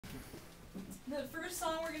The first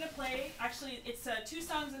song we're going to play, actually, it's two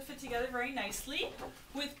songs that fit together very nicely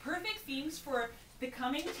with perfect themes for the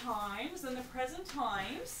coming times and the present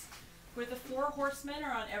times, where the four horsemen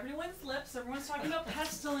are on everyone's lips. Everyone's talking about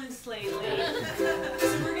pestilence lately.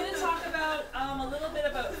 So we're going to talk about a little bit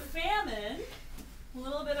about famine, a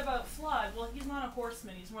little bit about flood. Well, he's not a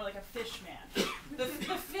horseman. He's more like a fish man. The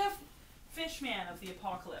fifth fish man of the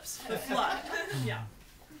apocalypse, the flood. Yeah.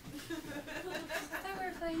 I thought we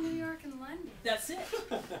were playing New York and London. That's it.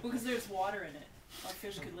 Because there's water in it. Our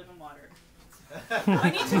fish could live in water. I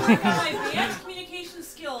need to work on my advanced communication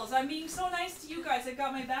skills. I'm being so nice to you guys. I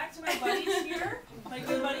got my back to my buddies here. My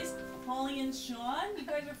good buddies, Holly and Shaun. You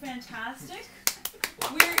guys are fantastic.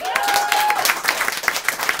 We're they're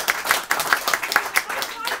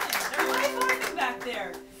high-fiving back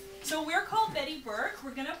there. So we're called Betty Burke.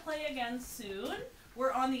 We're going to play again soon.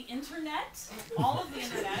 We're on the internet, all of the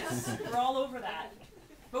internets. We're all over that.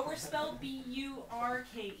 But we're spelled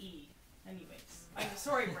B-U-R-K-E. Anyways. I'm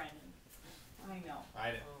sorry, Brandon. I know.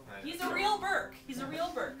 I know. He's a real Burke. He's a real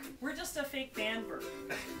Burke. We're just a fake band Burke.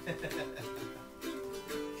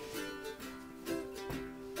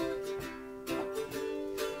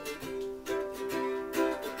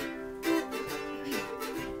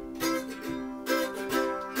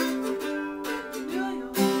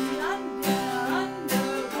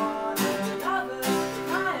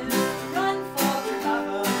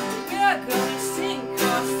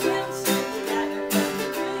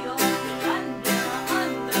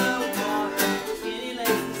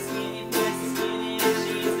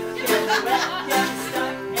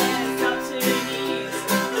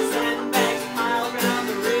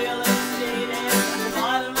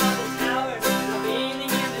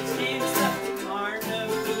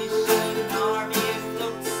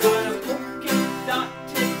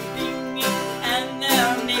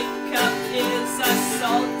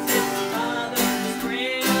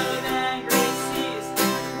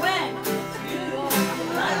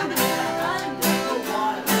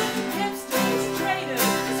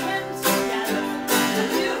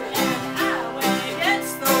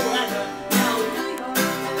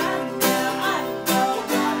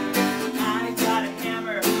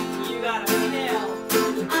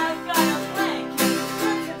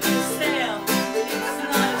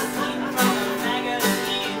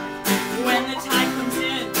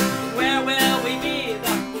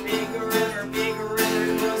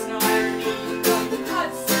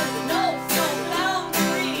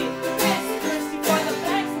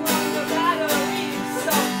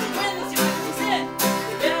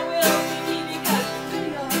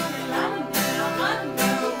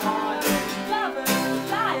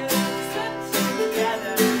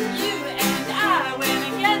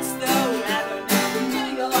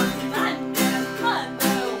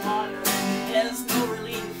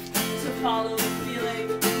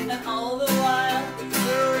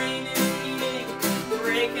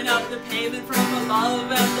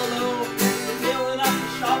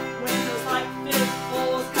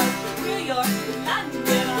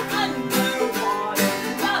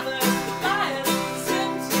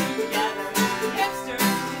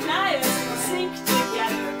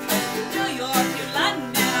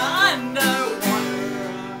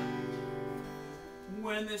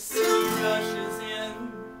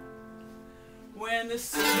 When the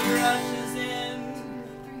sea rushes in,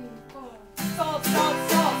 salt, salt, salt.